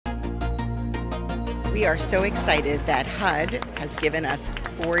We are so excited that HUD has given us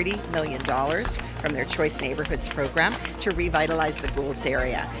 $40 million from their Choice Neighborhoods program to revitalize the Goulds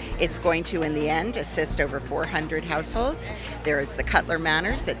area. It's going to, in the end, assist over 400 households. There is the Cutler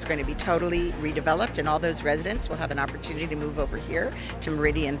Manors that's going to be totally redeveloped, and all those residents will have an opportunity to move over here to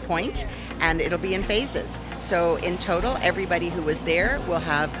Meridian Point, and it'll be in phases. So in total, everybody who was there will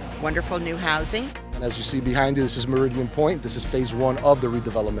have wonderful new housing. And as you see behind you, this is Meridian Point. This is phase one of the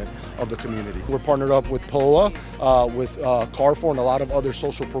redevelopment of the community. We're partnered up with POA, with Carrefour, and a lot of other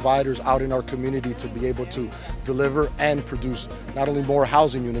social providers out in our community to be able to deliver and produce not only more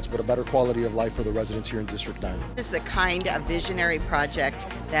housing units, but a better quality of life for the residents here in District 9. This is the kind of visionary project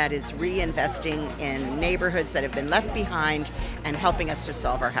that is reinvesting in neighborhoods that have been left behind and helping us to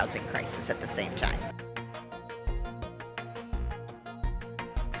solve our housing crisis at the same time.